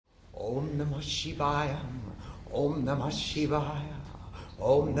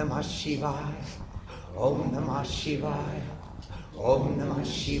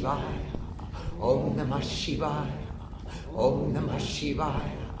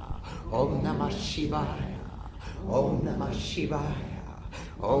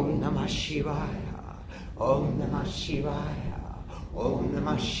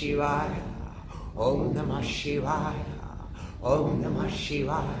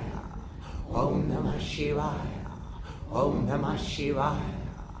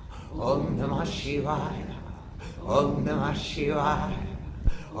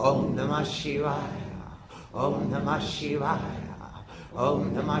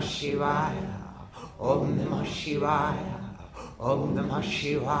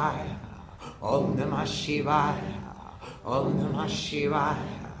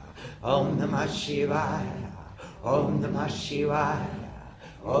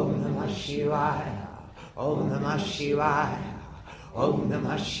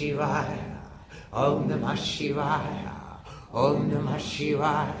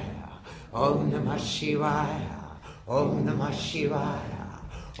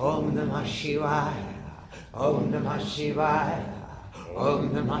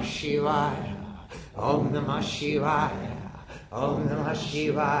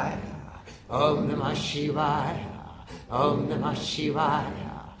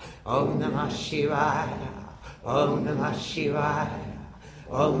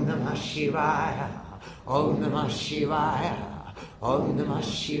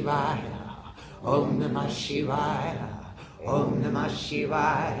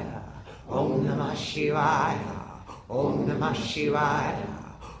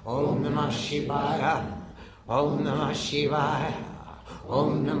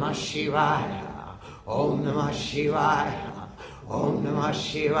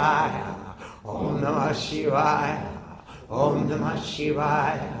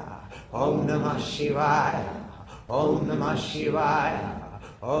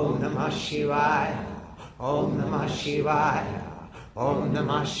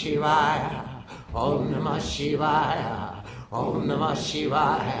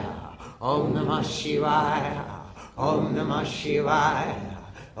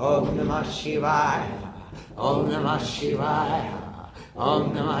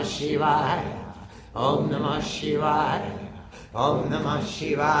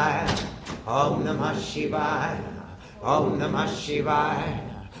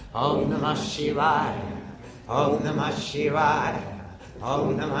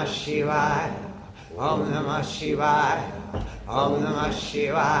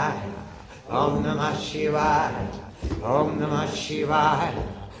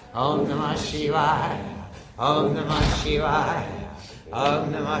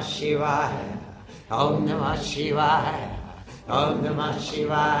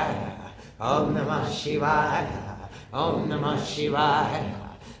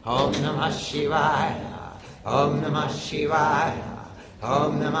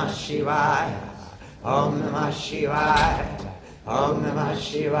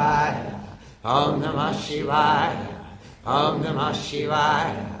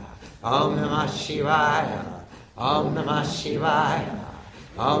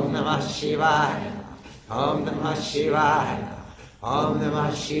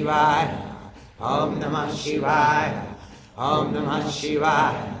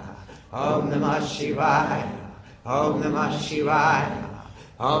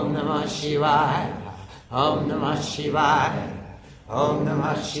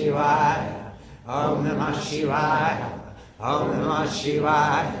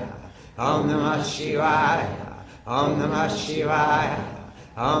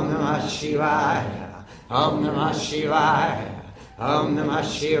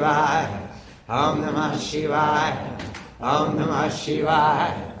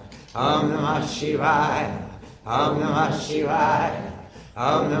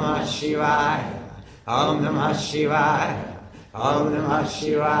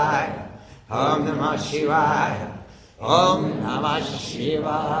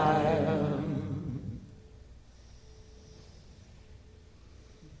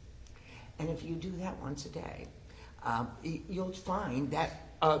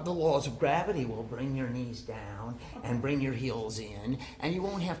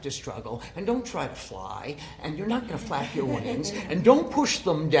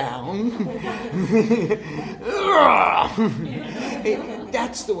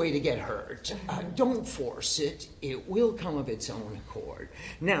That's the way to get hurt. Don't force it. It will come of its own accord.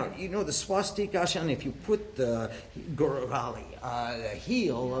 Now, you know the swastikasana, if you put the Guruvali, the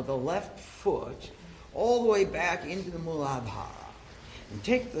heel of the left foot, all the way back into the Muladhara, and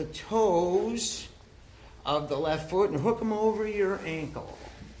take the toes of the left foot and hook them over your ankle.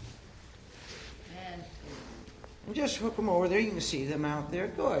 And just hook them over there. You can see them out there.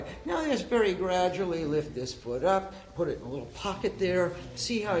 Good. Now just very gradually lift this foot up, put it in a little pocket there,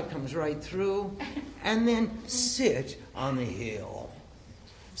 see how it comes right through, and then sit on the heel.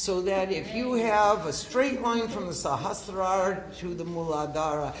 So that if you have a straight line from the Sahasrara to the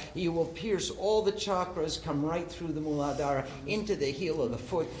Muladhara, you will pierce all the chakras, come right through the Muladhara into the heel of the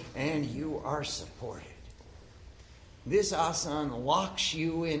foot, and you are supported. This asana locks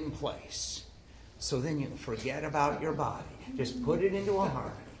you in place. So then you can forget about your body. Just put it into a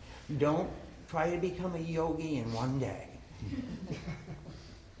harmony. Don't try to become a yogi in one day.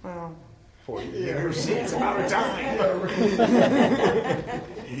 Well, 40 years, it's about time.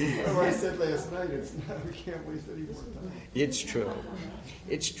 What I said last night, we can't waste any more time. It's true.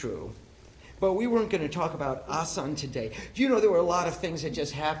 It's true. But we weren't going to talk about asana today. Do you know there were a lot of things that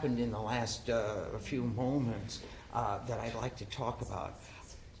just happened in the last few moments that I'd like to talk about.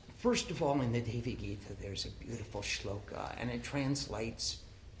 First of all, in the Devi Gita, there's a beautiful shloka, and it translates,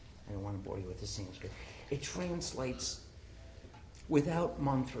 I don't want to bore you with the Sanskrit, it translates, without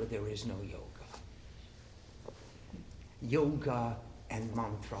mantra there is no yoga. Yoga and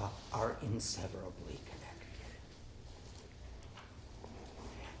mantra are inseparably connected.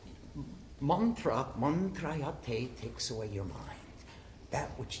 Mantrayate takes away your mind. That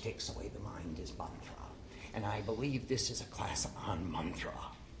which takes away the mind is mantra. And I believe this is a class on mantra.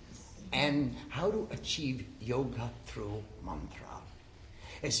 And how to achieve yoga through mantra.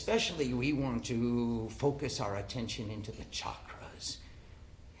 Especially we want to focus our attention into the chakras.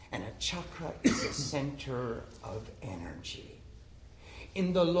 And a chakra is a center of energy.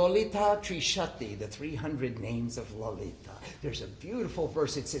 In the Lalita Trishati, the 300 names of Lalita, there's a beautiful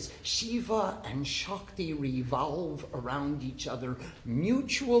verse. It says, Shiva and Shakti revolve around each other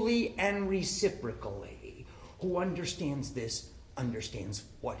mutually and reciprocally. Who understands this understands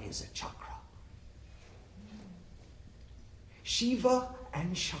what is a chakra. Shiva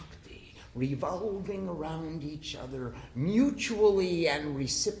and Shakti revolving around each other mutually and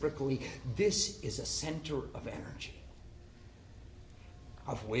reciprocally. This is a center of energy,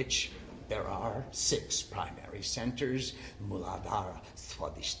 of which there are 6 primary centers: Muladhara,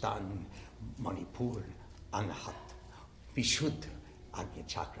 Swadhisthana, Manipur, Anahat, Vishuddha, Agnya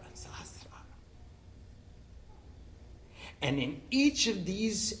Chakra, and Sahasrara. And in each of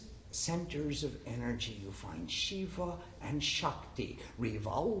these centers of energy, you find Shiva and Shakti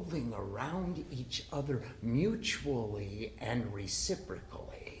revolving around each other mutually and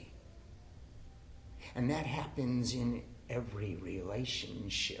reciprocally. And that happens in every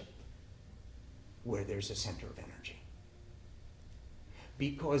relationship where there's a center of energy.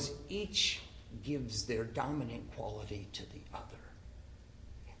 Because each gives their dominant quality to the other.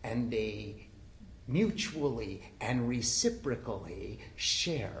 And they mutually and reciprocally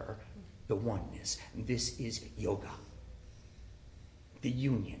share the oneness. This is yoga. The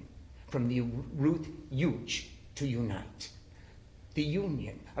union. From the root yuj, to unite. The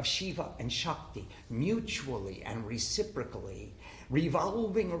union of Shiva and Shakti, mutually and reciprocally,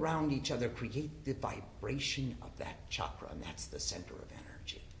 revolving around each other, create the vibration of that chakra, and that's the center of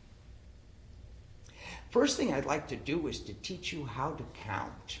energy. First thing I'd like to do is to teach you how to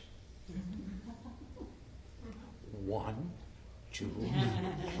count. 1, 2,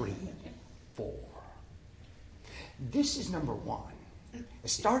 3, 4. This is number 1.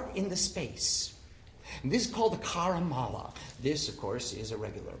 Start in the space. This is called the Kara Mala. This, of course, is a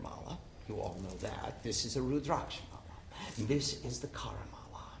regular mala. You all know that. This is a Rudraksha mala. This is the Kara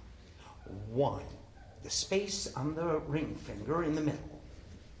Mala. 1. The space on the ring finger in the middle.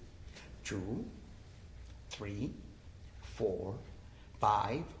 2, 3, 4,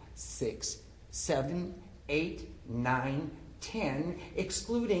 5, 6, 7, 8, 9, 10,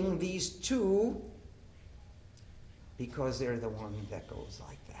 excluding these 2, because they're the one that goes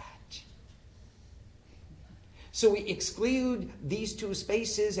like that. So we exclude these 2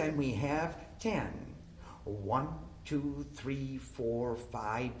 spaces and we have 10. 1, 2, 3, 4,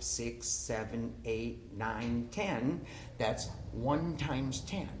 5, 6, 7, 8, 9, 10. That's 1 times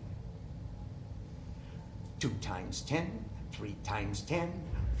 10. 2 times 10, 3 times 10,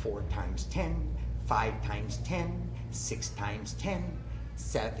 4 times 10, 5 times 10, 6 times 10,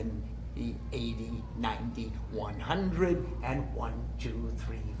 70, 80, 90, 100, and 1, 2,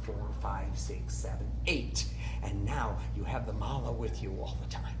 3, 4, 5, 6, 7, 8. And now you have the mala with you all the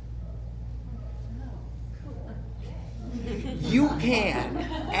time. You can,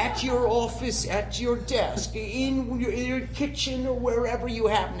 at your office, at your desk, in your kitchen, or wherever you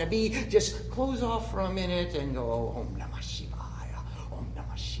happen to be, just close off for a minute and go, Om Namah Shivaya, Om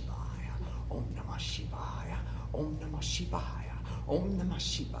Namah Shivaya, Om Namah Shivaya, Om Namah Shivaya, Om Namah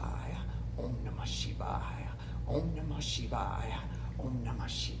Shivaya, Om Namah Shivaya, Om Namah Shivaya, Om Namah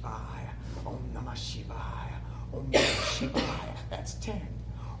Shivaya, Om Namah Shivaya, Om Namah Shivaya. That's 10.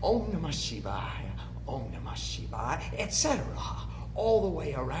 Om Namah Shivaya, Om Namah Shivaya, etc. All the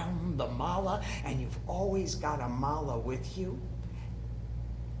way around the mala, and you've always got a mala with you,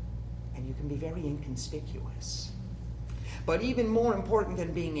 and you can be very inconspicuous. But even more important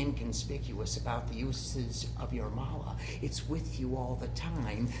than being inconspicuous about the uses of your mala, it's with you all the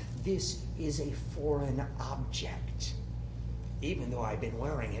time. This is a foreign object. Even though I've been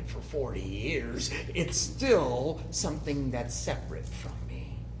wearing it for 40 years, it's still something that's separate from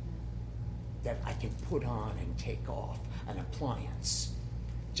me, that I can put on and take off, an appliance,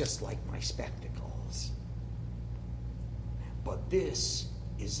 just like my spectacles. But this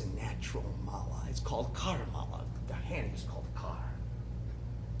is a natural mala. It's called kar mala. The hand is called kar.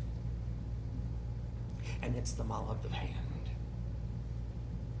 And it's the mala of the hand.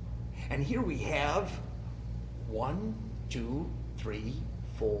 And here we have 1, 2, 3,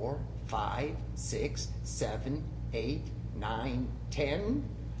 4, 5, 6, 7, 8, 9, 10,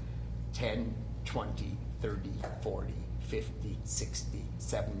 10, 20, 30, 40, 50, 60,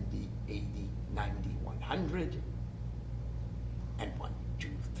 70, 80, 90, 100, and 1, 2,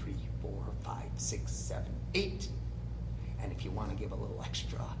 3, 4, 5, 6, 7, 8. And if you want to give a little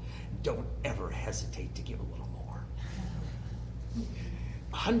extra, don't ever hesitate to give a little more.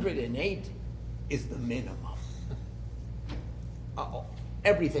 108 is the minimum.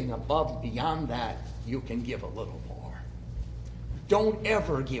 Everything above and beyond that, you can give a little more. Don't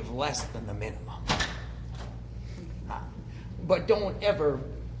ever give less than the minimum. But don't ever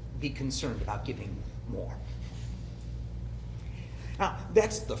be concerned about giving more. Now,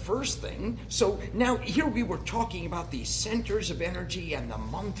 that's the first thing. So now here we were talking about these centers of energy and the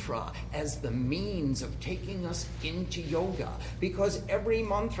mantra as the means of taking us into yoga, because every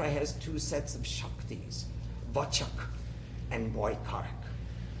mantra has 2 sets of shaktis, vachak and vaikarik.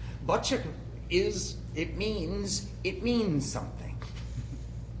 Vachak means something.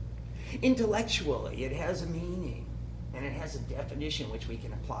 Intellectually, it has a meaning, and it has a definition which we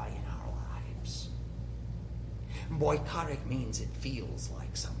can apply in our lives. Vaikarik means it feels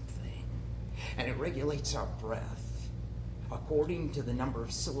like something, and it regulates our breath according to the number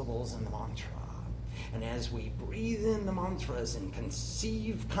of syllables in the mantra. And as we breathe in the mantras and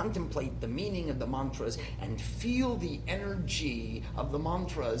contemplate the meaning of the mantras and feel the energy of the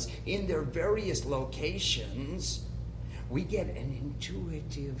mantras in their various locations, we get an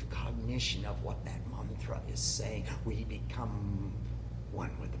intuitive cognition of what that mantra is saying. We become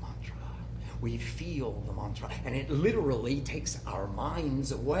one with the mantra. We feel the mantra, and it literally takes our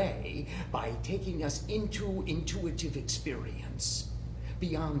minds away by taking us into intuitive experience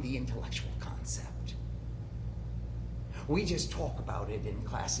beyond the intellectual concept. We just talk about it in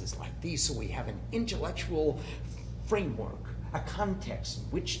classes like these, so we have an intellectual framework, a context in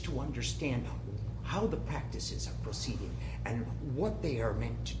which to understand how the practices are proceeding and what they are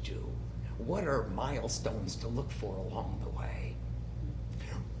meant to do. What are milestones to look for along the way?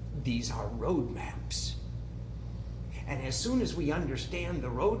 These are roadmaps. And as soon as we understand the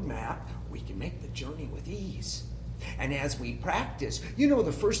roadmap, we can make the journey with ease. And as we practice,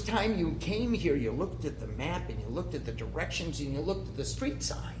 the first time you came here, you looked at the map and you looked at the directions and you looked at the street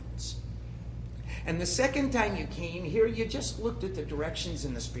signs. And the second time you came here, you just looked at the directions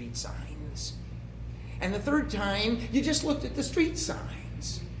and the street signs. And the third time, you just looked at the street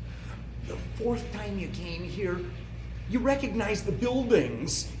signs. The fourth time you came here, you recognized the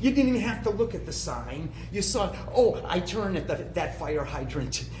buildings. You didn't even have to look at the sign. You saw, I turn at that fire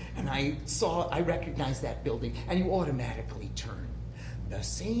hydrant, and I recognized that building, and you automatically turn. The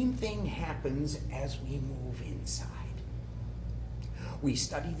same thing happens as we move inside. We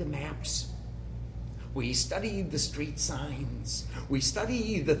study the maps. We study the street signs. We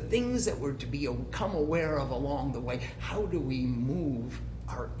study the things that we're to become aware of along the way. How do we move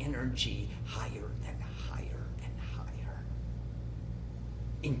our energy higher and higher and higher,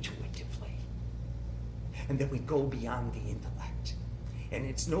 intuitively? And then we go beyond the intellect. And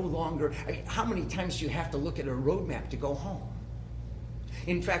it's no longer, how many times do you have to look at a roadmap to go home?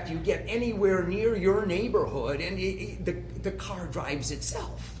 In fact, you get anywhere near your neighborhood and the car drives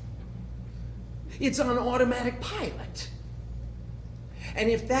itself. It's on automatic pilot. And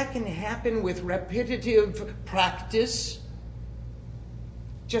if that can happen with repetitive practice,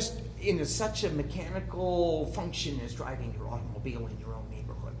 just in such a mechanical function as driving your automobile in your own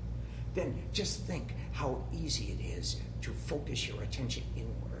neighborhood, then just think how easy it is to focus your attention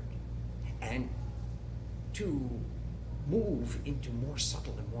inward and to move into more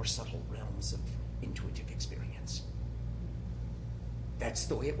subtle and more subtle realms of intuitive experience. That's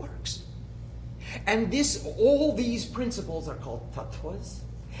the way it works. And all these principles are called tattvas,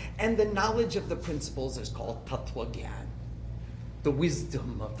 and the knowledge of the principles is called tattva gyan. The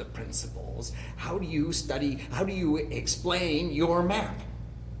wisdom of the principles. How do you explain your map?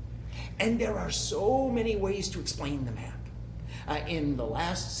 And there are so many ways to explain the map. In the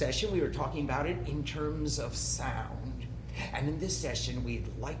last session, we were talking about it in terms of sound. And in this session, we'd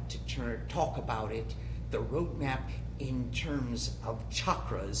like to talk about it, the roadmap, in terms of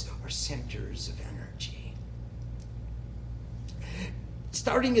chakras, or centers of energy.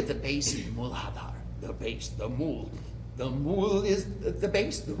 Starting at the base of the Muladhara, the base, the Mul. The Mul is the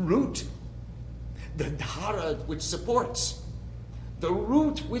base, the root. The Dhara, which supports. The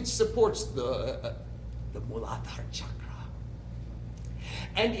root which supports the Muladhara chakra.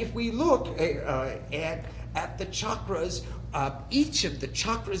 And if we look at the chakras, each of the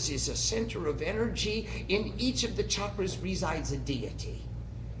chakras is a center of energy. In each of the chakras resides a deity.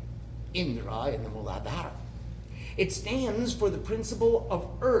 Indra in the Muladhara. It stands for the principle of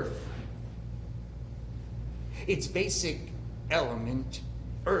earth. Its basic element,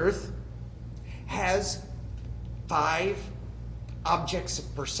 earth, has 5 objects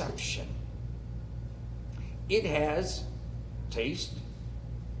of perception. It has taste,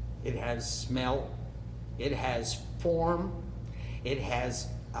 it has smell, it has form, it has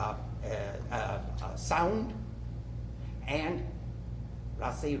sound, and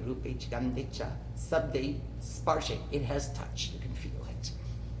rasa, rupa, gandhicha, sabde, sparshe. It has touch. You can feel it.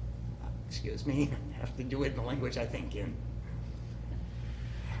 Excuse me, I have to do it in the language I think in.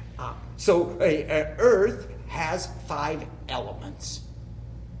 So Earth has 5 elements.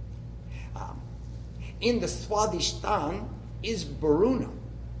 In the Swadhisthana is Varuna.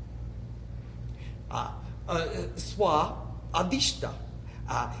 Swa, Adishta.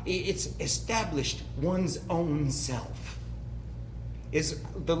 It's established one's own self, is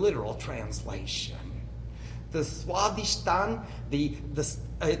the literal translation. The Swadhisthana,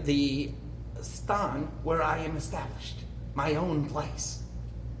 the stan where I am established, my own place.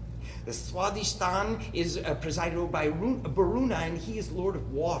 The Swadhisthana is presided over by Varuna, and he is Lord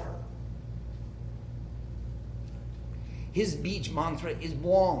of Water. His Bij mantra is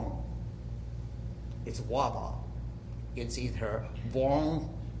Wong. It's Wava. It's either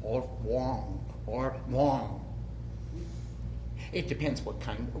Wong or Wong or Wong. It depends what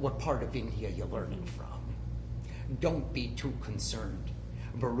part of India you learn it from. Don't be too concerned.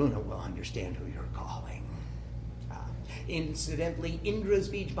 Varuna will understand who you're calling. Incidentally, Indra's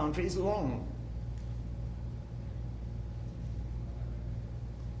Bij mantra is long.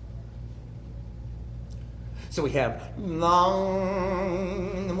 So we have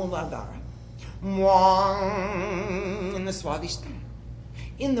long in the Muladhara, Wang in the Swadhisthana.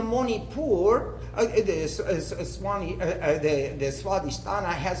 In the Manipur, the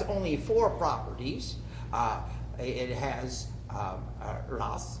Swadhisthana has only 4 properties. It has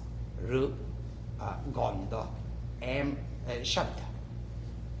Ras, Rup, Gandha, and Shabda.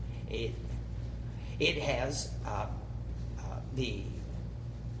 It has the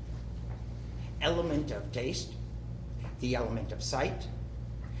element of taste, the element of sight,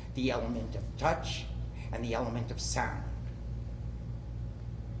 the element of touch, and the element of sound.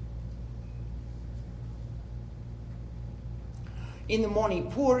 In the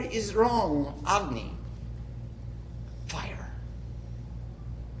Manipur is wrong, Agni, fire.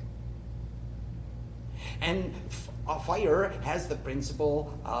 And fire has the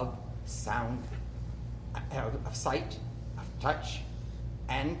principle of sound, of sight, of touch,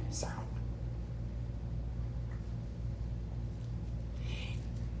 and sound.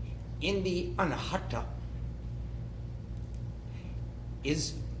 In the Anahata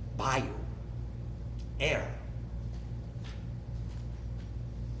is Vayu, air.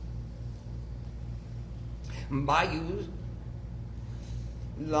 Vayu,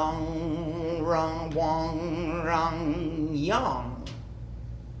 long, rang, wang, rang, yang.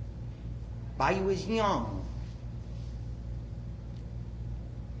 Vayu is yang.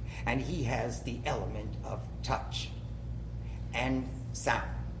 And he has the element of touch and sound.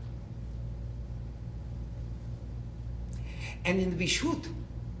 And in the Vishuddha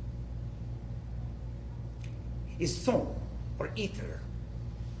is song, or ether.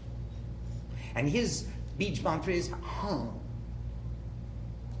 And his Bij mantra is hum.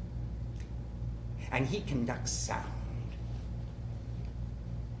 and he conducts sound.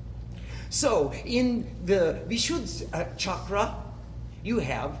 So in the Vishuddha chakra, you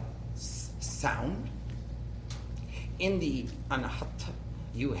have sound. In the Anahata,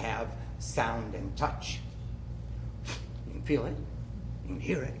 you have sound and touch. You can feel it, you can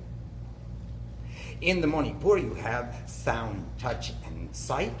hear it. In the Manipur, you have sound, touch, and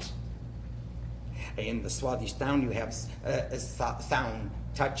sight. In the Swadhisthana, you have sound,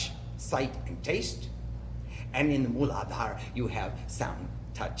 touch, sight, and taste. And in the Muladhara, you have sound,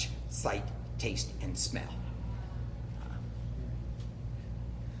 touch, sight, taste, and smell.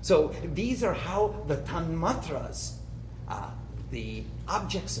 So these are how the tanmatras, the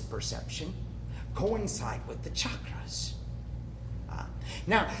objects of perception, coincide with the chakras.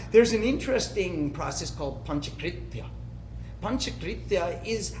 Now, there's an interesting process called panchakritya. Panchakritya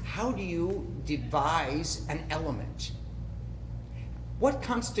is how do you devise an element? What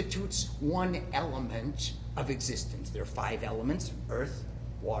constitutes one element of existence? There are 5 elements: earth,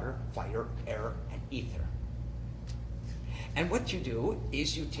 water, fire, air, and ether. And what you do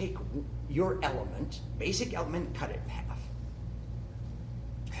is you take your element, basic element, cut it in half.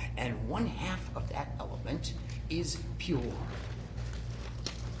 And 1/2 of that element is pure.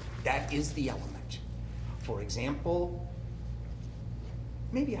 That is the element. For example,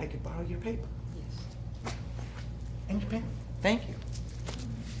 maybe I could borrow your paper. Yes. And your pen. Thank you.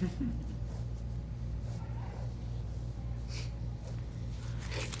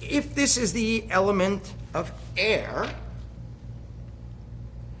 If this is the element of air,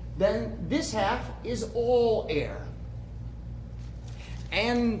 then this half is all air.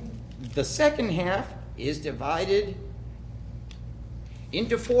 And the second half is divided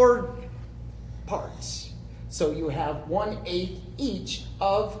into 4 parts. So you have 1/8 each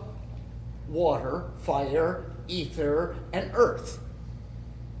of water, fire, ether, and earth.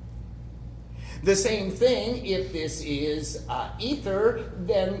 The same thing, if this is ether,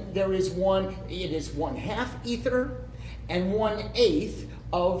 then it is 1/2 ether and 1/8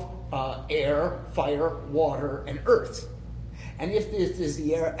 of air, fire, water, and earth. And if this is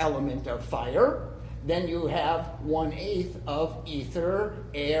the element of fire, then you have 1/8 of ether,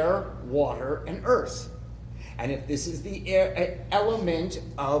 air, water, and earth. And if this is the element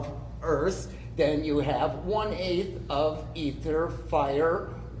of earth, then you have 1/8 of ether, fire,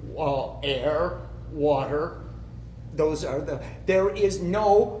 air, water. There is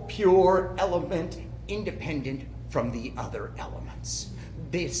no pure element independent from the other elements.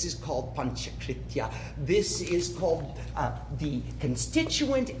 This is called panchakritya. This is called the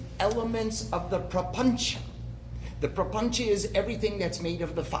constituent elements of the prapancha. The prapancha is everything that's made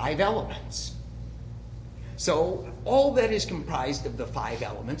of the 5 elements. So all that is comprised of the 5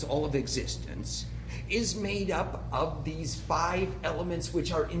 elements, all of existence, is made up of these 5 elements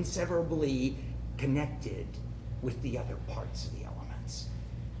which are inseparably connected with the other parts of the elements.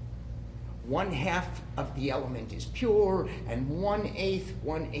 1/2 of the element is pure, and 1/8,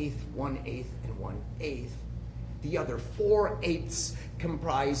 1/8, 1/8, and 1/8. The other 4/8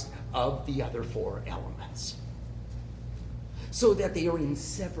 comprised of the other 4 elements. So that they are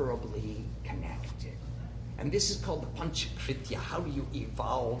inseparably connected. And this is called the panchakritya. How do you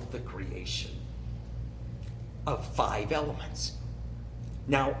evolve the creation of 5 elements?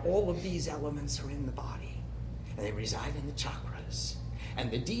 Now, all of these elements are in the body, and they reside in the chakras. And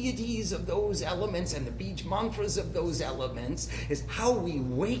the deities of those elements and the beach mantras of those elements is how we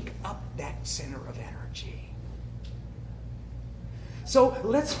wake up that center of energy. So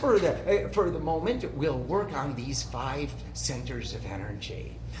let's, for the moment, we'll work on these 5 centers of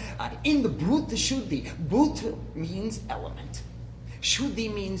energy. In the Bhuta Shuddhi, Bhuta means element.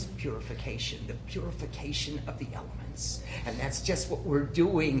 Shuddhi means purification, the purification of the elements. And that's just what we're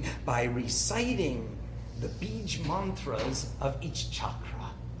doing by reciting the bij mantras of each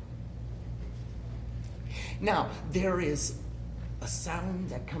chakra. Now, there is a sound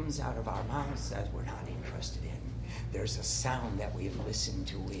that comes out of our mouths that we're not interested in. There's a sound that we listen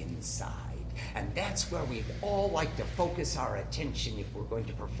to inside. And that's where we'd all like to focus our attention if we're going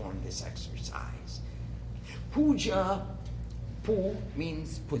to perform this exercise. Puja, pu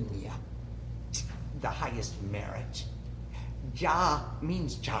means punya, the highest merit. Ja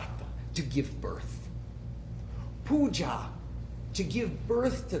means jata, to give birth. Puja, to give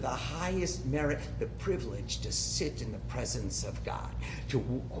birth to the highest merit, the privilege to sit in the presence of God, to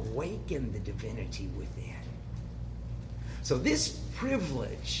awaken the divinity within. So this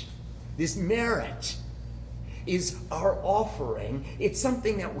privilege, this merit, is our offering. It's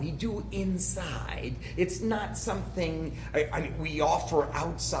something that we do inside. It's not something we offer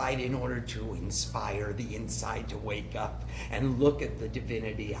outside in order to inspire the inside to wake up and look at the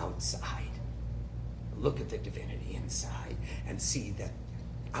divinity outside. look at the divinity inside and see that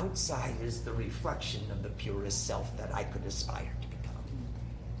outside is the reflection of the purest self that I could aspire to become.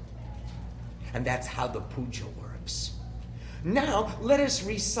 And that's how the puja works. Now, let us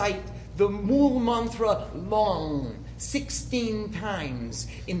recite the Mool Mantra long, 16 times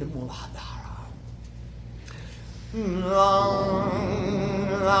in the Muladhara. Long,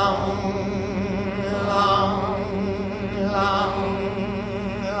 long, long, long,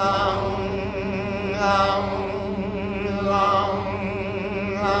 long, long,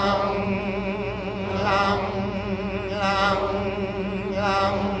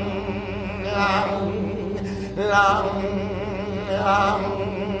 long,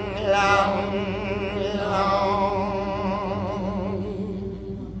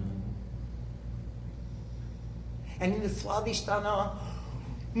 and in the Swadhisthana,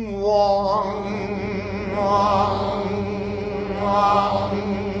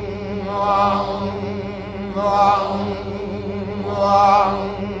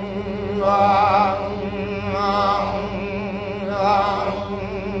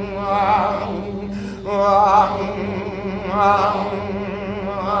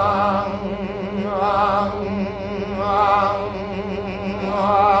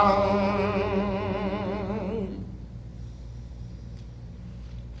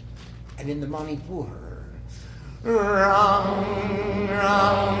 and in the Manipur, Ram,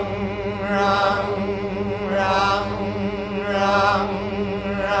 Ram, Ram, Ram, Ram,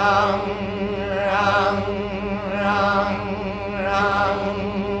 Ram, Ram, Ram,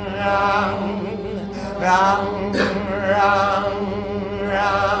 Ram, Ram, Ram,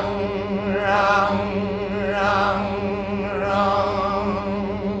 Ram, Ram, Ram, Ram.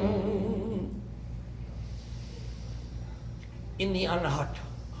 In the Anahat,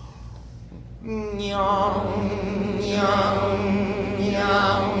 Nyam, nyam,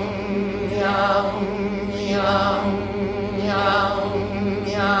 nyam, nyam, nyam, nyam, nyam,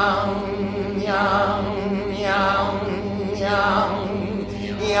 nyam, nyam, nyam,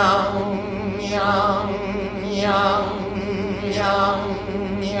 nyam, nyam, nyam, nyam,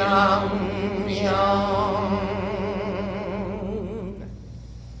 nyam, nyam.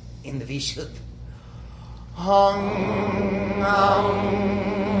 In the Vishuddha, Hum, hum,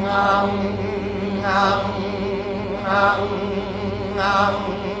 hum, hum, hum, hum,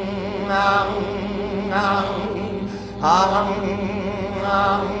 hum, hum, hum,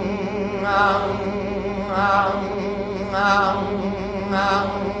 hum, hum, hum, hum,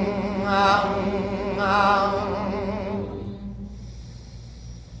 hum, hum.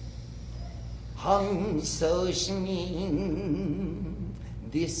 Hum Soshmin,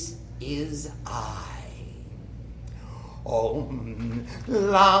 this is I. Om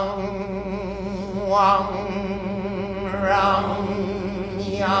Lang Wang Ram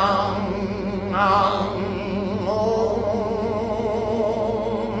Yang Ang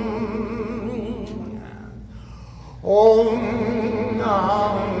Om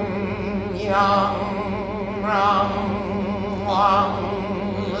Nam Yang Ram Wang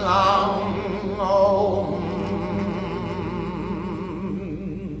Lang Om.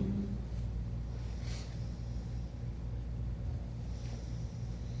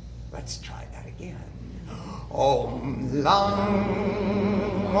 Let's try that again. Om Lang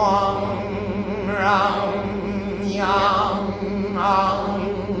Wang Ram Yang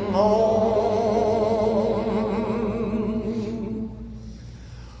Ang Om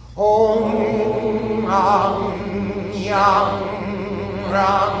Am Yang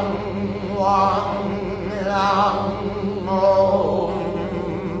Ram Wang Lang Om.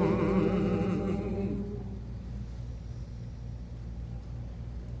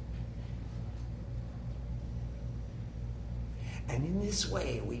 And in this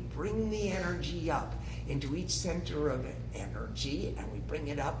way, we bring the energy up into each center of energy, and we bring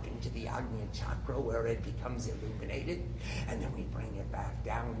it up into the Agnya chakra where it becomes illuminated, and then we bring it back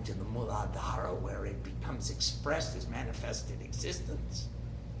down to the Muladhara where it becomes expressed as manifested existence.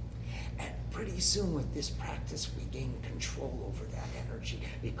 And pretty soon with this practice, we gain control over that energy,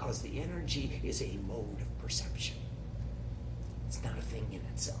 because the energy is a mode of perception. It's not a thing in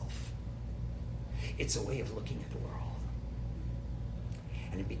itself. It's a way of looking at the world.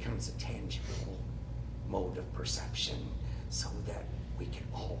 And it becomes a tangible mode of perception so that we can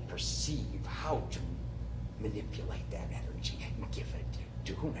all perceive how to manipulate that energy and give it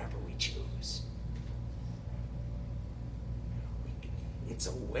to whomever we choose. It's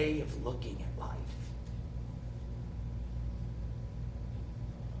a way of looking at life.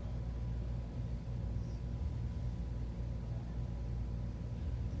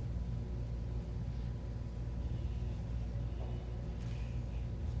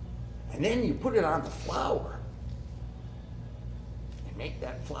 And then you put it on the flower and make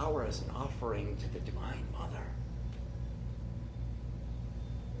that flower as an offering to the Divine Mother.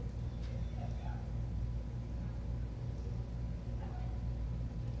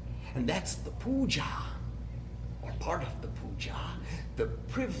 And that's the puja, or part of the puja, the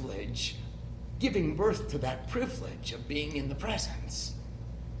privilege, giving birth to that privilege of being in the presence,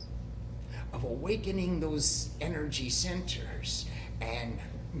 of awakening those energy centers and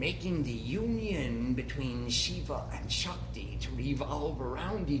making the union between Shiva and Shakti to revolve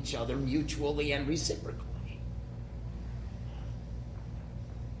around each other mutually and reciprocally.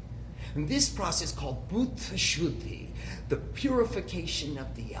 And this process called Bhuta Shuddhi, the purification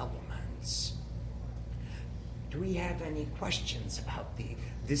of the elements. Do we have any questions about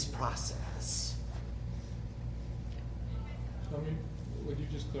this process? I mean, would you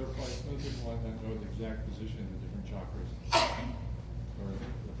just clarify, some people might not know the exact position of the different chakras, or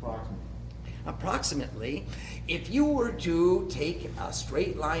approximately? Approximately, if you were to take a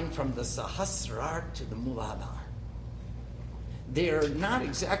straight line from the Sahasrara to the Muladhara, they're not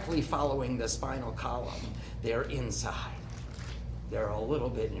exactly following the spinal column. They're inside. They're a little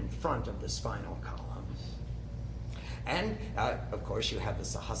bit in front of the spinal column. And, of course, you have the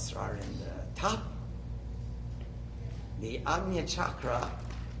Sahasrara in the top. The Ajna Chakra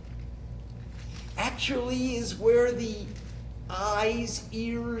actually is where the eyes,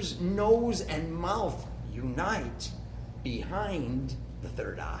 ears, nose, and mouth unite behind the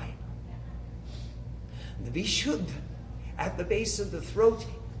third eye. The Vishuddha at the base of the throat,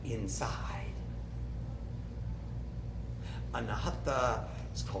 inside. Anahata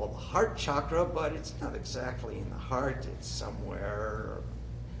is called the heart chakra, but it's not exactly in the heart. It's somewhere,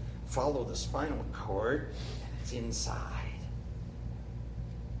 follow the spinal cord, and it's inside.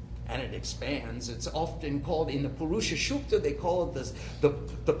 And it expands. It's often called, in the Purusha Shukta, they call it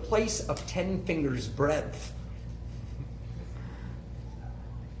the place of 10 fingers breadth.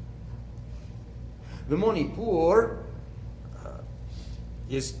 The Manipur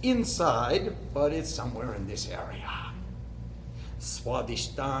is inside, but it's somewhere in this area.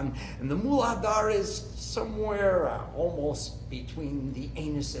 Swadhisthana, and the Muladhara is somewhere almost between the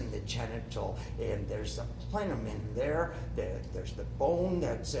anus and the genital, and there's a plenum in there. There's the bone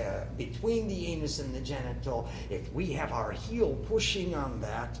that's between the anus and the genital. If we have our heel pushing on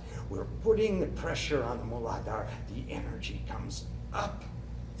that, we're putting the pressure on the Muladhara. The energy comes up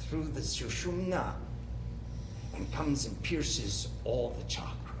through the Sushumna and comes and pierces all the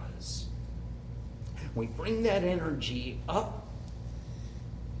chakras. We bring that energy up.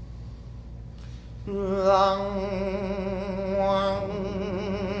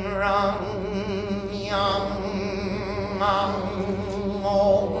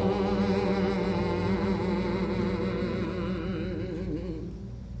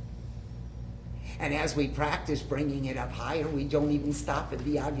 And as we practice bringing it up higher, we don't even stop at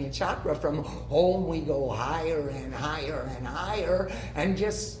the Ajna Chakra. From home, we go higher and higher and higher, and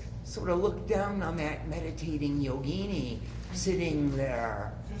just sort of look down on that meditating yogini sitting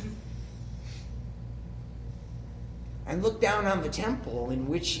there. And look down on the temple in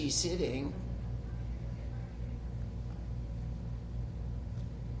which she's sitting.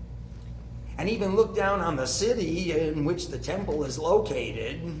 And even look down on the city in which the temple is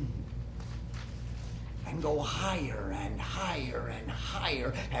located. And go higher and higher and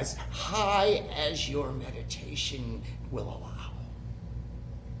higher, as high as your meditation will allow.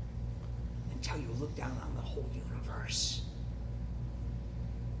 Until you look down on the whole universe.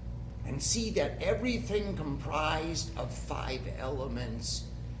 And see that everything comprised of 5 elements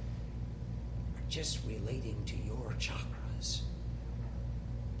are just relating to your chakras.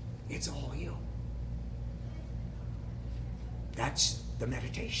 It's all you. That's the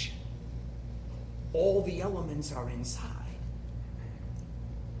meditation. All the elements are inside.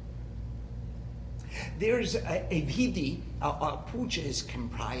 There's a vidhi, a puja is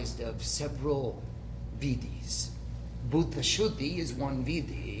comprised of several vidhis. Bhuta Shuddhi is one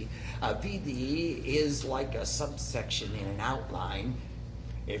vidhi. A vidhi is like a subsection in an outline.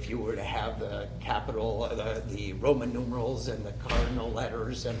 If you were to have the capital, the Roman numerals and the cardinal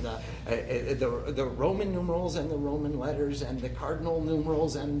letters, and the Roman numerals and the Roman letters, and the cardinal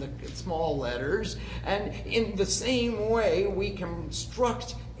numerals and the small letters, and in the same way we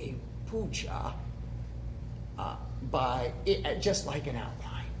construct a puja by just like an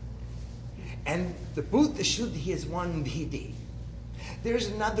outline. And the Bhuta Shuddhi is one vidhi. There's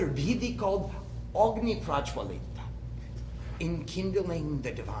another vidhi called Agni Prajvalita, enkindling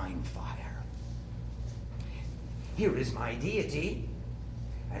the divine fire. Here is my deity,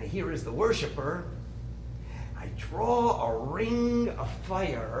 and here is the worshiper. I draw a ring of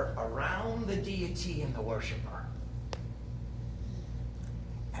fire around the deity and the worshiper.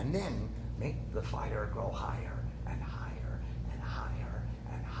 And then make the fire grow higher and higher and higher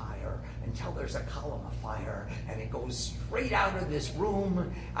and higher until there's a column of fire and it goes straight out of this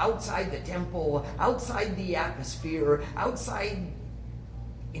room, outside the temple, outside the atmosphere, outside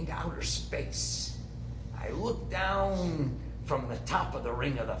into outer space. I look down from the top of the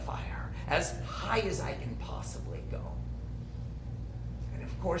ring of the fire, as high as I can possibly go. And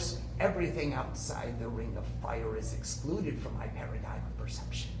of course, everything outside the ring of fire is excluded from my paradigm of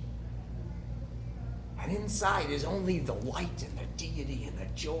perception. And inside is only the light and the deity and the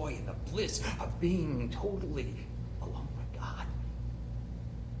joy and the bliss of being totally alone with God.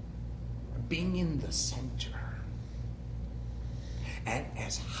 Being in the center. And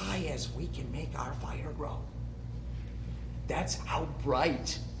as high as we can make our fire grow. That's how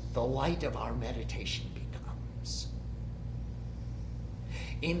bright the light of our meditation becomes.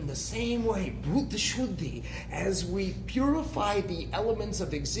 In the same way, Bhuta Shuddhi, as we purify the elements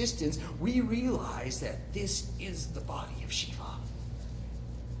of existence, we realize that this is the body of Shiva.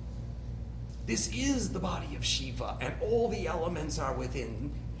 This is the body of Shiva, and all the elements are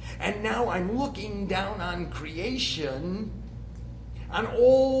within. And now I'm looking down on creation, on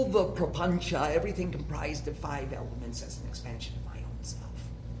all the prapancha, everything comprised of 5 elements as an expansion of my own self.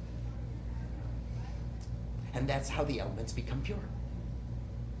 And that's how the elements become pure.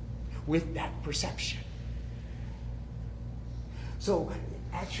 With that perception. So,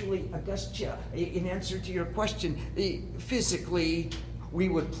 actually, Agastya, in answer to your question, physically, we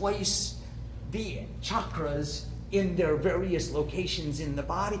would place the chakras in their various locations in the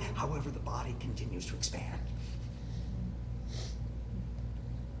body. However, the body continues to expand.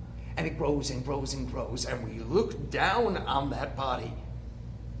 And it grows and grows and grows, and we look down on that body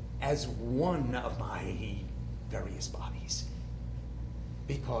as one of my various bodies.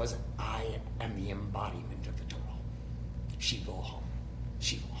 Because I am the embodiment of the total. Shivoham.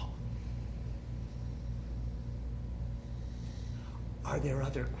 Shivoham. Are there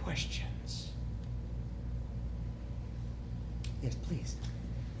other questions? Yes, please.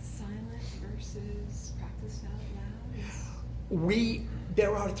 Silent versus practiced out loud?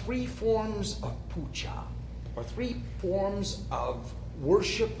 There are 3 forms of puja, or 3 forms of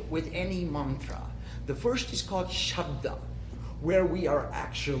worship with any mantra. The first is called Shuddhi, where we are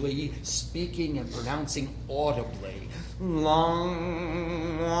actually speaking and pronouncing audibly.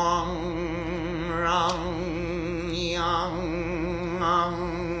 Long, long, rang, yang,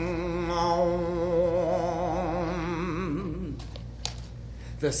 om.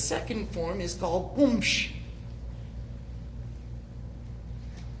 The second form is called Bumsh.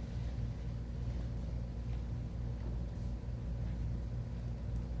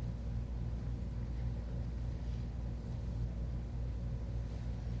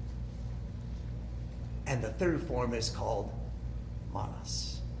 And the third form is called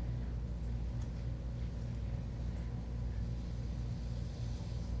manas.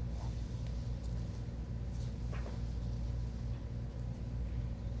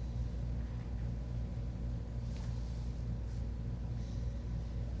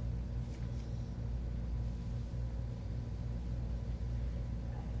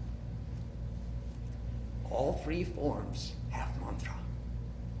 All 3 forms have mantra.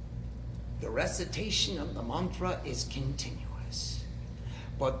 The recitation of the mantra is continuous.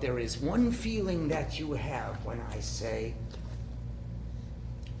 But there is one feeling that you have when I say,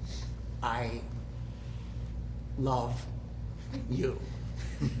 I love you.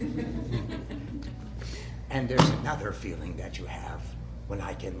 And there's another feeling that you have when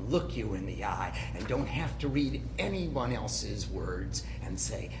I can look you in the eye and don't have to read anyone else's words and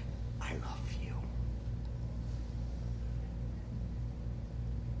say, I love you.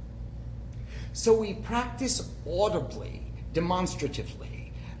 So we practice audibly,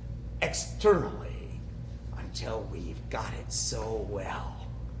 demonstratively, externally, until we've got it so well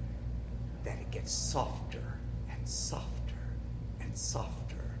that it gets softer and softer and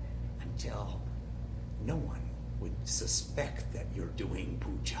softer until no one would suspect that you're doing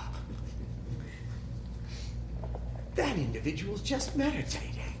puja. That individual's just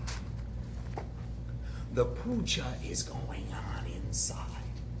meditating. The puja is going on inside.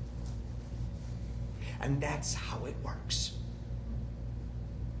 And that's how it works.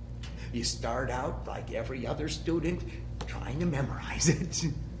 You start out like every other student trying to memorize it.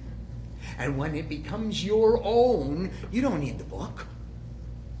 And when it becomes your own, you don't need the book.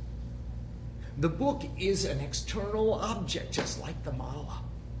 The book is an external object, just like the mala.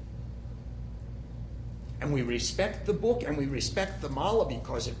 And we respect the book and we respect the mala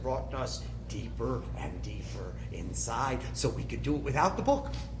because it brought us deeper and deeper inside so we could do it without the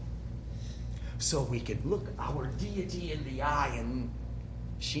book. So we could look our deity in the eye, and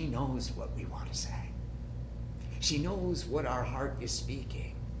she knows what we want to say. She knows what our heart is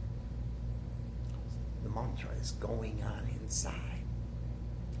speaking. The mantra is going on inside.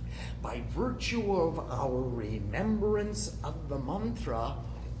 By virtue of our remembrance of the mantra,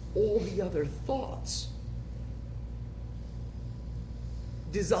 all the other thoughts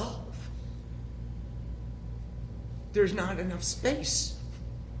dissolve. There's not enough space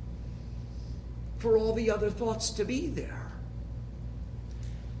for all the other thoughts to be there.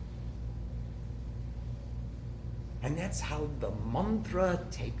 And that's how the mantra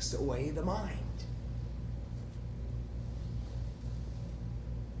takes away the mind.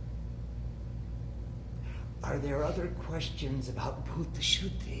 Are there other questions about Bhuta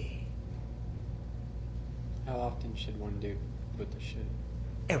Shuddhi? How often should one do Bhuta Shuddhi?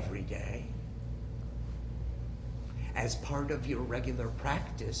 Every day. As part of your regular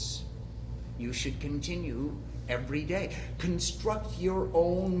practice, you should continue every day. Construct your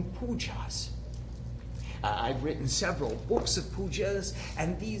own pujas. I've written several books of pujas,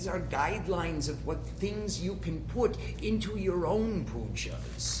 and these are guidelines of what things you can put into your own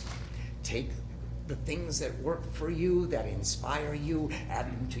pujas. Take the things that work for you, that inspire you, add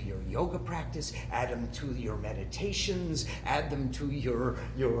them to your yoga practice, add them to your meditations, add them to your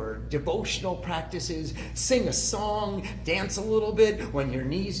devotional practices, sing a song, dance a little bit. When your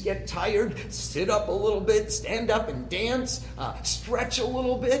knees get tired, sit up a little bit, stand up and dance, stretch a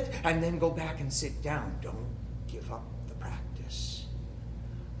little bit, and then go back and sit down. Don't give up the practice.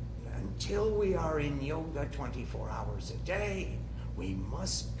 Until we are in yoga 24 hours a day, we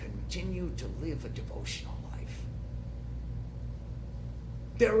must continue to live a devotional life.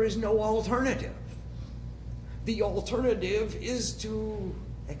 There is no alternative. The alternative is to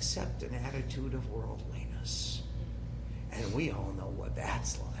accept an attitude of worldliness. And we all know what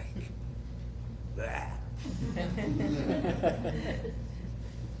that's like. That.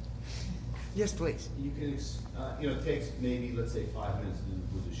 Yes, please. You can, it takes maybe, let's say, 5 minutes to do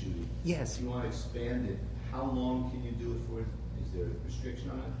Bhuta Shuddhi. Yes. If you want to expand it, how long can you do it for? Is there a restriction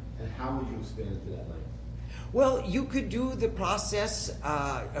on it? And how would you expand it to that length? Well, you could do the process,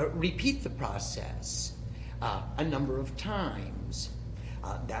 repeat the process a number of times.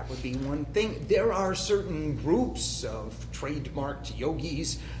 That would be one thing. There are certain groups of trademarked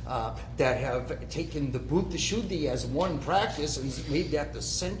yogis that have taken the Bhuta Shuddhi as one practice and made that the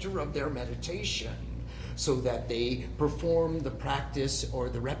center of their meditation, so that they perform the practice or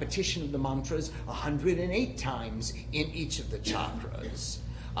the repetition of the mantras 108 times in each of the chakras.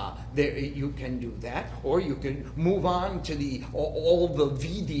 You can do that, or you can move on to all the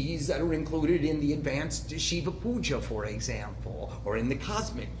vidhis that are included in the advanced Shiva Puja, for example, or in the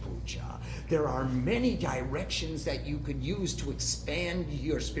Cosmic Puja. There are many directions that you could use to expand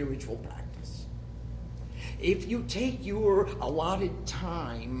your spiritual practice. If you take your allotted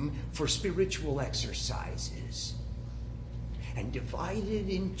time for spiritual exercises and divide it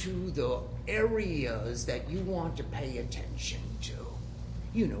into the areas that you want to pay attention to,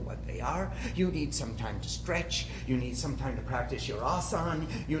 you know what they are. You need some time to stretch. You need some time to practice your asana.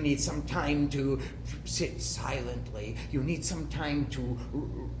 You need some time to sit silently. You need some time to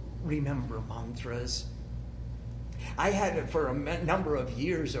remember mantras. I had, for a number of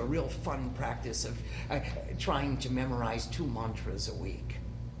years, a real fun practice of trying to memorize 2 mantras a week.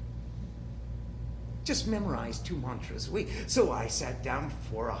 Just memorize 2 mantras a week. So I sat down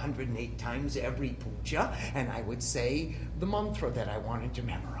for 108 times every puja, and I would say the mantra that I wanted to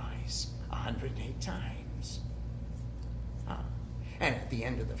memorize 108 times. And at the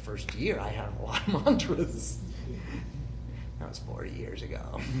end of the first year, I had a lot of mantras. That was 40 years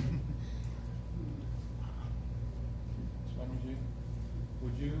ago. Swamiji,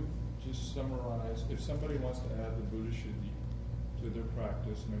 would you just summarize, if somebody wants to add the Bhuta Shuddhi to their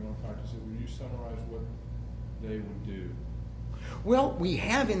practice and they want to practice it, would you summarize what they would do? Well, we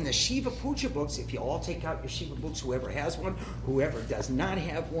have in the Shiva Puja books, if you all take out your Shiva books, whoever has one, whoever does not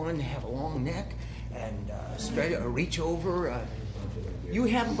have one, have a long neck, and reach over. You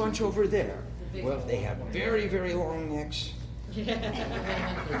have a bunch over there. Well, if they have very, very long necks.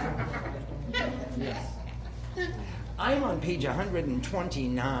 I'm on page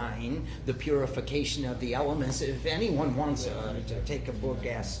 129, The Purification of the Elements. If anyone wants to take a book,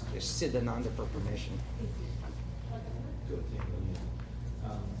 ask Siddhananda for permission. Good, thank you.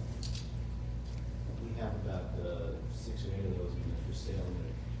 We have about 6 or 8 of those for sale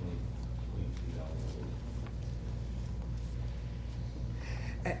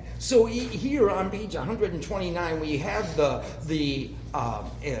at $23. So here on page 129, we have the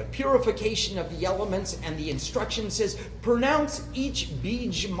purification of the elements, and the instruction says, pronounce each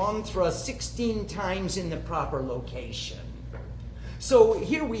bij mantra 16 times in the proper location. So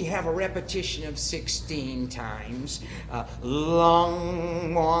here we have a repetition of 16 times.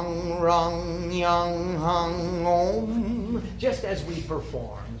 Long, wang, rang, yang, hung, om, just as we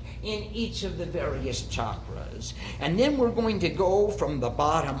performed in each of the various chakras. And then we're going to go from the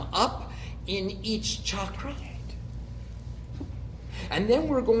bottom up in each chakra. And then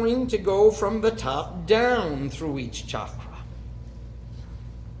we're going to go from the top down through each chakra.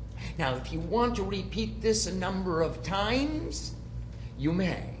 Now, if you want to repeat this a number of times, you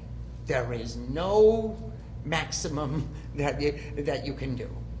may. There is no maximum that you can do.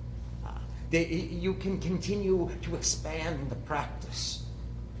 You can continue to expand the practice.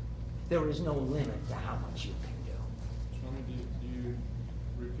 There is no limit to how much you can do. Swami, do you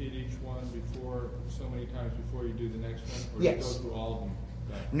repeat each one so many times before you do the next one? Or Yes. do you go through all of them?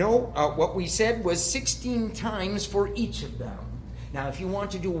 No, what we said was 16 times for each of them. Now, if you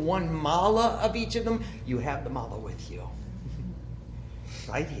want to do one mala of each of them, you have the mala with you.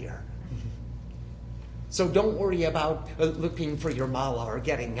 Right here. So don't worry about looking for your mala or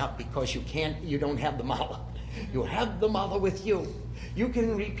getting up because you don't have the mala. You have the mala with you. You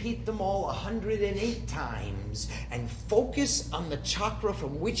can repeat them all 108 times and focus on the chakra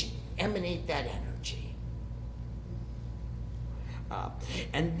from which emanate that energy.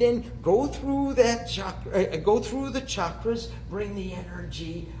 And then go through that chakra, go through the chakras, bring the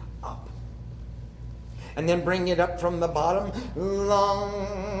energy up. And then bring it up from the bottom. Long,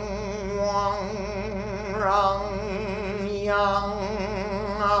 wang, rang, yang,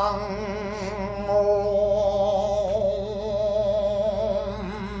 ang,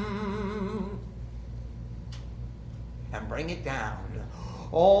 om. And bring it down.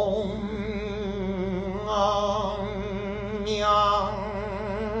 Om, ang, yang,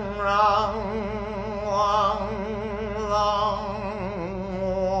 rang, wang, lang.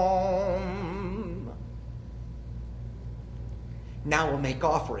 Now we'll make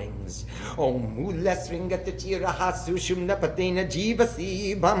offerings. Om mula sringatatira hasu shumna patena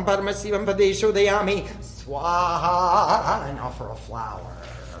jivasi bamparmasi bampadesho dayami swaha, and offer a flower.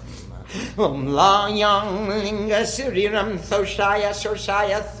 Om la yang linga shiriram soshaya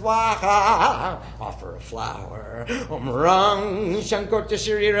shorshaya swaha, offer a flower. Om rang shankota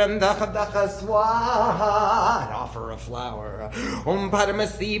shiriram dakha swaha, and offer a flower. Om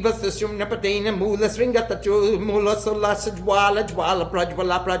paramasiva sushumna patena mula sringatatu mula solasa jwala jwala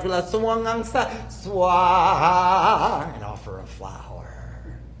prajwala swangangsa swaha, and offer a flower.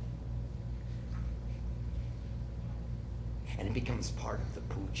 And it becomes part of the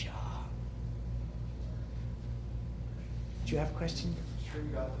puja. Do you have a question?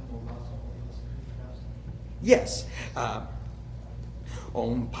 Yes.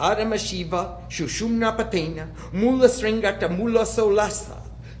 Om Paramashiva Shushumna Patena Mula Sringata Mula Solasa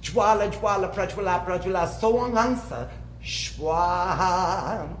Jwala Jwala Prajwala Soangangsa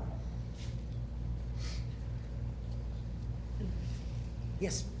Shwa.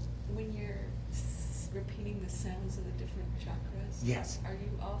 Yes. When you're repeating the sounds of the different chakras, Yes. are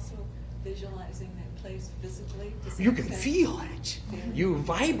you also visualizing that place physically? to some You can extent? feel it. Yeah. You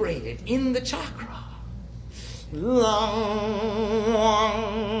vibrate it in the chakra. Long,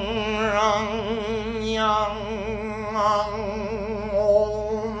 rang, yang, ang,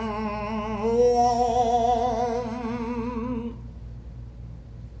 om.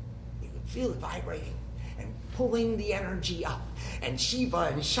 You can feel it vibrating and pulling the energy up. And Shiva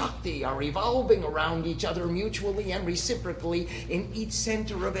and Shakti are revolving around each other mutually and reciprocally in each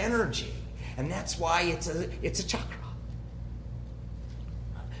center of energy. And that's why it's a chakra.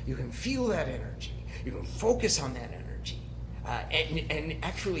 You can feel that energy. You can focus on that energy and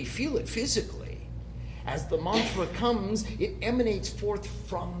actually feel it physically. As the mantra comes, it emanates forth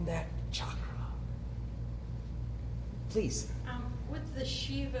from that chakra. Please. With the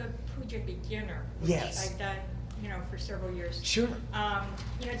Shiva Puja beginner, which Yes. I've done, for several years. Sure.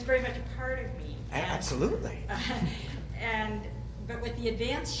 It's very much a part of me. Absolutely. But with the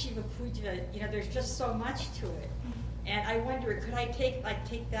advanced Shiva Puja, there's just so much to it. And I wonder, could I take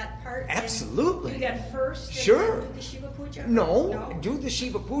that part? Absolutely. And do that first? Sure. And then do the Shiva Puja? No, do the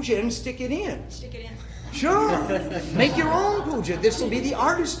Shiva Puja and stick it in. Stick it in. Sure. Make your own puja. This will be the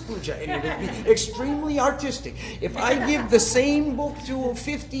artist puja, and it will be extremely artistic. If I give the same book to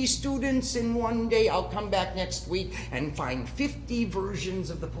 50 students in one day, I'll come back next week and find 50 versions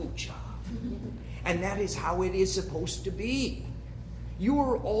of the puja. And that is how it is supposed to be. You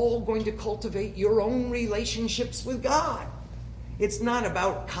are all going to cultivate your own relationships with God. It's not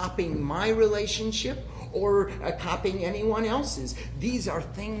about copying my relationship or copying anyone else's. These are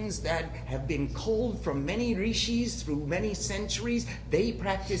things that have been culled from many rishis through many centuries. They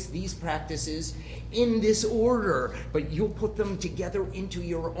practice these practices in this order, but you'll put them together into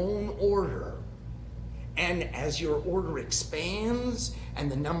your own order. And as your order expands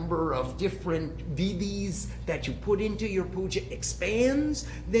and the number of different vidhis that you put into your puja expands,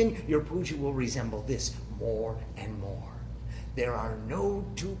 then your puja will resemble this more and more. There are no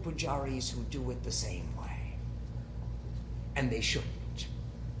two pujaris who do it the same way. And they shouldn't.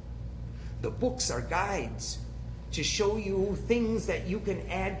 The books are guides to show you things that you can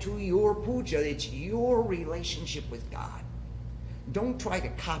add to your puja. It's your relationship with God. Don't try to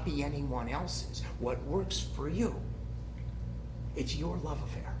copy anyone else's. What works for you, it's your love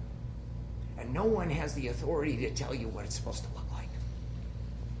affair. And no one has the authority to tell you what it's supposed to look like.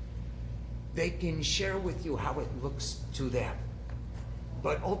 They can share with you how it looks to them.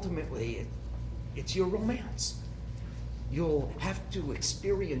 But ultimately, it's your romance. You'll have to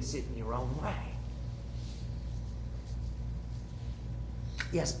experience it in your own way.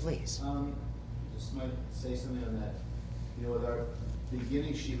 Yes, please. Just might say something on that. You know, with our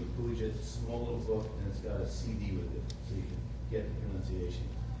beginning Shiva Puja, it's a small little book and it's got a CD with it, so you can get the pronunciation.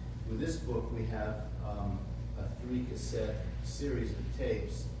 With this book, we have a 3-cassette series of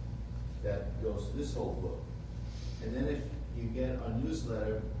tapes that goes to this whole book. And then if you get our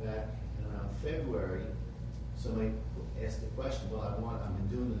newsletter back in around February, somebody asked the question, well, I've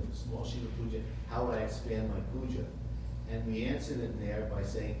been doing the small Shiva Puja, how would I expand my puja? And we answered it there by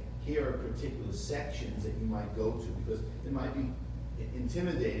saying, here are particular sections that you might go to, because it might be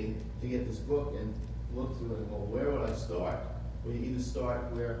intimidating to get this book and look through it and go, where would I start? Well, you either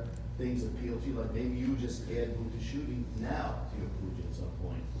start where things appeal to you, like maybe you just add Bhuta Shuddhi now to your puja at some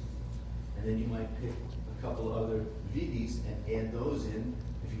point. And then you might pick a couple other vidhis and add those in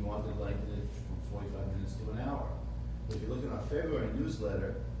if you want to lengthen it from 45 minutes to an hour. But if you look at our February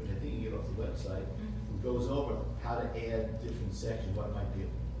newsletter, which I think you get off the website, it goes over how to add different sections, what might be a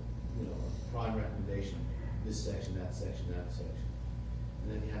prime recommendation, this section, that section, that section.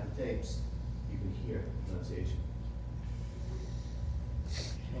 And then you have the tapes, you can hear pronunciation.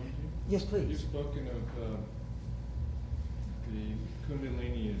 Yes, please. You've spoken of the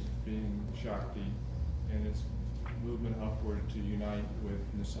Kundalini as being Shakti and its movement upward to unite with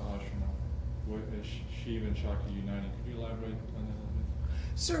Nisahasrana, with Shiva and Shakti uniting. Could you elaborate on that a little bit?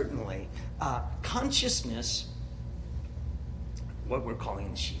 Certainly. Consciousness, what we're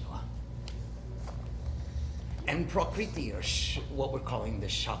calling Shiva, and Prakriti, or what we're calling the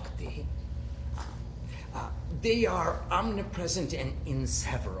Shakti, they are omnipresent and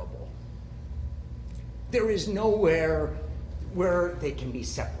inseparable. There is nowhere where they can be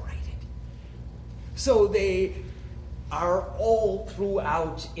separated. So they are all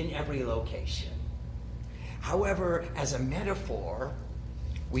throughout in every location. However, as a metaphor,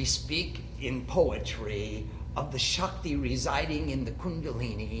 we speak in poetry of the Shakti residing in the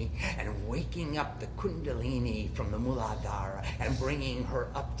Kundalini and waking up the Kundalini from the Muladhara and bringing her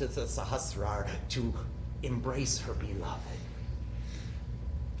up to the Sahasrara to embrace her beloved.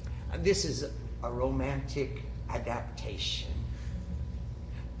 This is a romantic adaptation.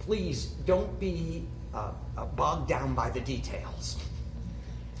 Please don't be bogged down by the details.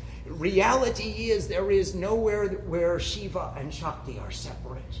 Reality is there is nowhere where Shiva and Shakti are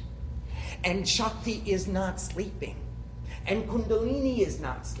separate. And Shakti is not sleeping. And Kundalini is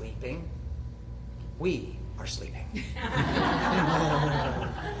not sleeping. We are sleeping.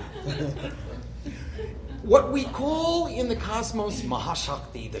 What we call in the cosmos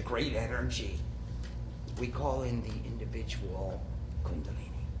Mahashakti, the great energy, we call in the individual Kundalini.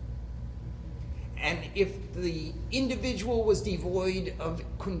 And if the individual was devoid of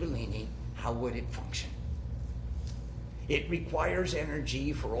Kundalini, how would it function? It requires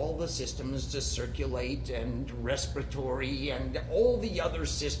energy for all the systems to circulate and respiratory and all the other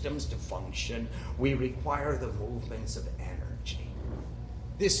systems to function. We require the movements of energy.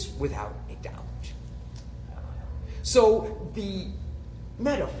 This without a doubt. So the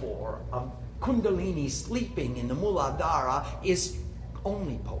metaphor of Kundalini sleeping in the Muladhara is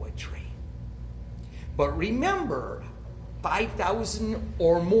only poetry. But remember, 5,000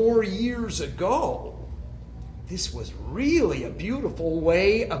 or more years ago, this was really a beautiful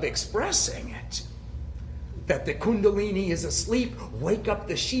way of expressing it. That the Kundalini is asleep, wake up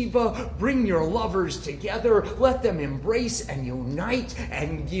the Shiva, bring your lovers together, let them embrace and unite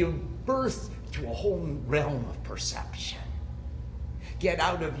and give birth to a whole realm of perception. Get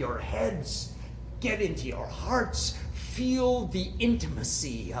out of your heads, get into your hearts, feel the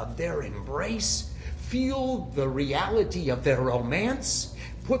intimacy of their embrace, feel the reality of their romance,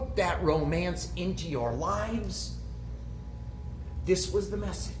 put that romance into your lives. This was the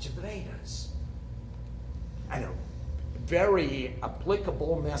message of the Vedas. And a very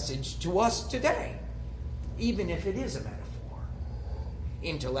applicable message to us today, even if it is a metaphor.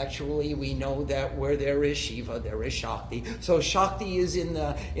 Intellectually, we know that where there is Shiva, there is Shakti. So Shakti is in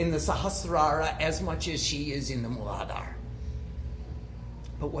the Sahasrara as much as she is in the Muladhara.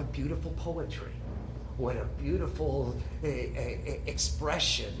 But what beautiful poetry. What a beautiful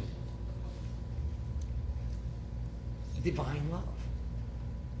expression. Divine love.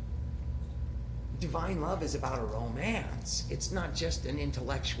 Divine love is about a romance. It's not just an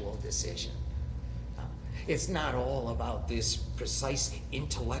intellectual decision. It's not all about this precise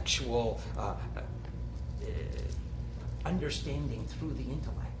intellectual understanding through the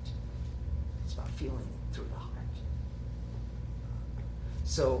intellect. It's about feeling through the heart.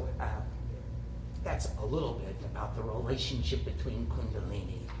 So that's a little bit about the relationship between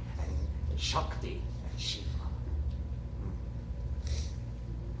Kundalini and Shakti and Shiva.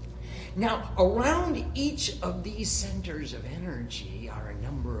 Now, around each of these centers of energy are a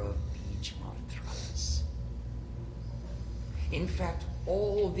number of beej mantras. In fact,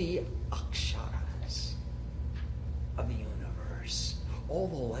 all the aksharas of the universe, all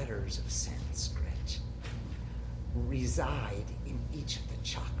the letters of Sanskrit, reside in each of the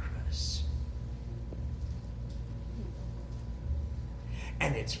chakras.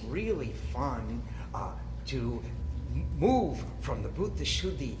 And it's really fun to move from the Bhuta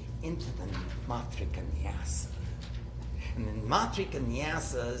Shuddhi into the Matrika Nyasa. And the Matrika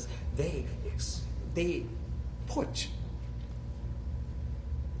Nyasas, they put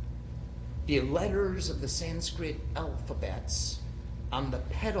the letters of the Sanskrit alphabets on the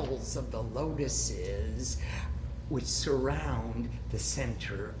petals of the lotuses which surround the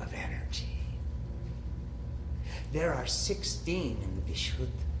center of energy. There are 16 in the Vishuddha,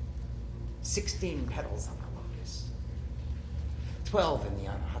 16 petals on the lotus, 12 in the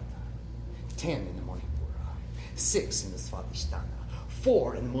Anahata, 10 in the Manipura, 6 in the Svadhisthana,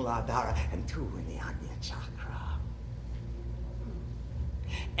 4 in the Muladhara, and 2 in the Ajna Chakra.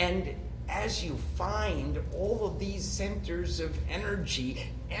 And as you find all of these centers of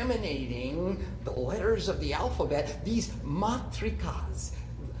energy emanating the letters of the alphabet, these matrikas,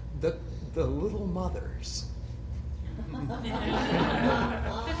 the little mothers,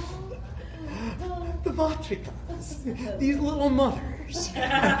 the matrikas, these little mothers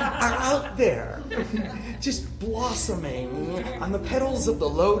are out there just blossoming on the petals of the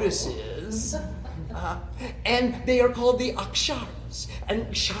lotuses, and they are called the aksharas. And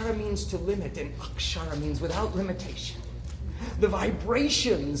kshara means to limit, and akshara means without limitation. The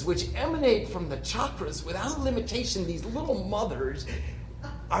vibrations which emanate from the chakras without limitation, these little mothers,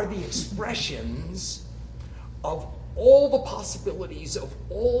 are the expressions of all the possibilities of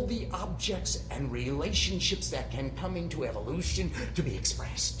all the objects and relationships that can come into evolution to be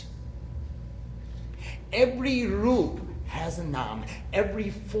expressed. Every roop has a nam. Every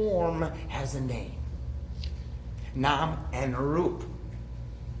form has a name. Nam and roop.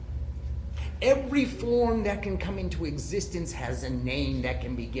 Every form that can come into existence has a name that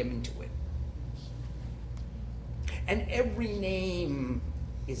can be given to it. And every name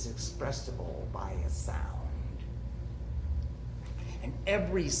is expressible by a sound. And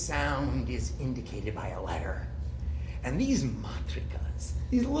every sound is indicated by a letter. And these matrikas,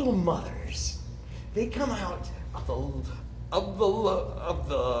 these little mothers, they come out of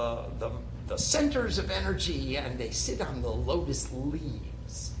the centers of energy, and they sit on the lotus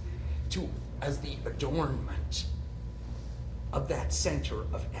leaves as the adornment of that center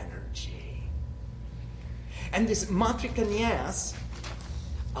of energy. And this Matrika Nyas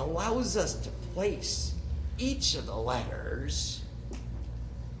allows us to place each of the letters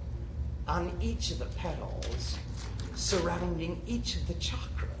on each of the petals surrounding each of the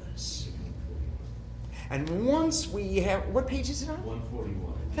chakras. And once we have, what page is it on?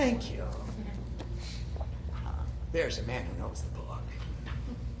 141. Thank you. There's a man who knows the book.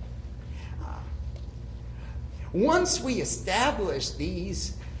 Once we establish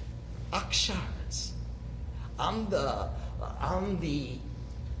these aksharas on the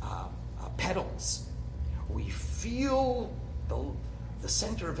petals, we feel the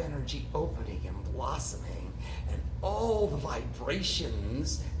center of energy opening and blossoming, and all the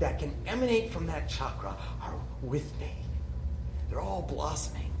vibrations that can emanate from that chakra are with me. They're all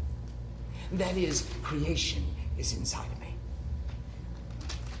blossoming. That is, creation is inside of me.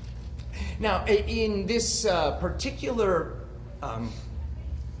 Now, in this particular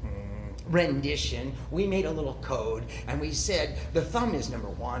rendition, we made a little code, and we said the thumb is number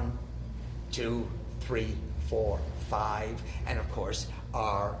 1, 2, 3, 4, 5, and of course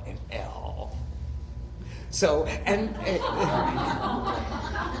R and L. So, and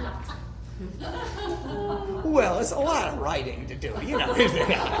well, it's a lot of writing to do, you know.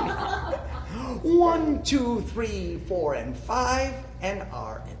 1, 2, 3, 4, and 5, and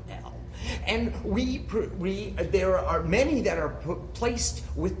R and L. And there are many that are placed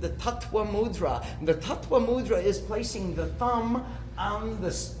with the Tattva Mudra. The Tattva Mudra is placing the thumb on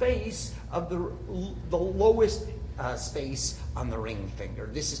the space of the lowest space on the ring finger.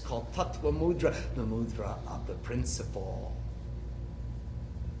 This is called Tattva Mudra, the mudra of the principle.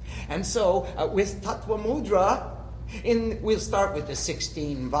 And so with Tattva Mudra, we'll start with the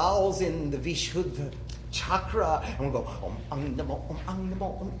 16 vowels in the Vishuddha chakra, and we'll go om ang namo om ang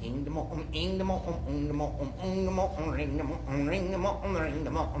namo om ing namo om ing namo om ung namo om ung namo om ring namo om ring namo om ring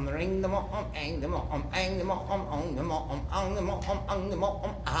namo om ring namo om ang namo om ang namo om ung namo om ang namo om ang namo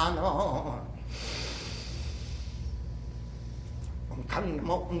om ano. Kang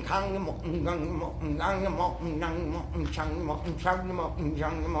namo kang namo gang namo gang namo nang namo chang namo chang namo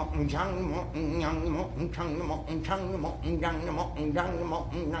jang namo jang namo yang namo chang namo chang namo gang namo gang namo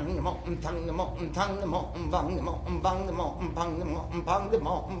nang namo tang namo tang namo bang namo bang namo bang namo bang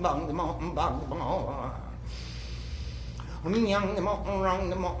namo bang namo bang namo yang namo rang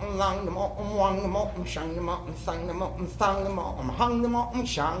namo lang namo wang namo shang namo sang namo sang namo hang namo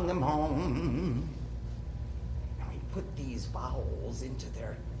shang namo. Put these vowels into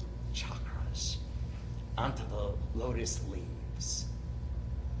their chakras, onto the lotus leaves.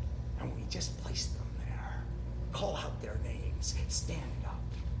 And we just place them there. Call out their names. Stand up.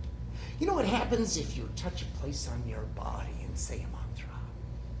 You know what happens if you touch a place on your body and say a mantra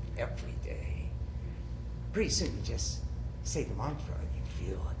every day? Pretty soon you just say the mantra and you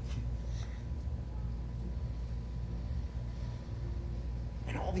feel it.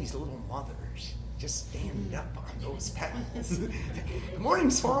 And all these little mothers just stand up on those petals. Good morning,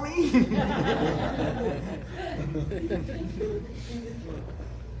 Swami.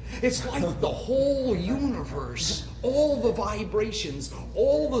 It's like the whole universe, all the vibrations,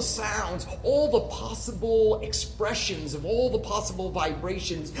 all the sounds, all the possible expressions of all the possible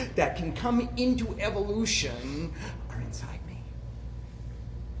vibrations that can come into evolution are inside me.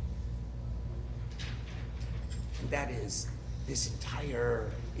 And that is, this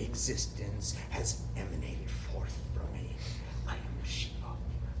entire existence has emanated forth from me. I am Shiva.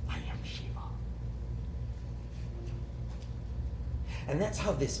 I am Shiva. And that's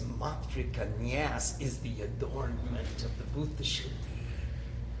how this Matrika Nyas is the adornment of the Bhuta Shuddhi.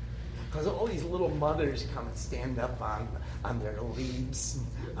 Because all these little mothers come and stand up on their leaves,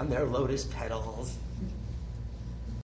 on their lotus petals.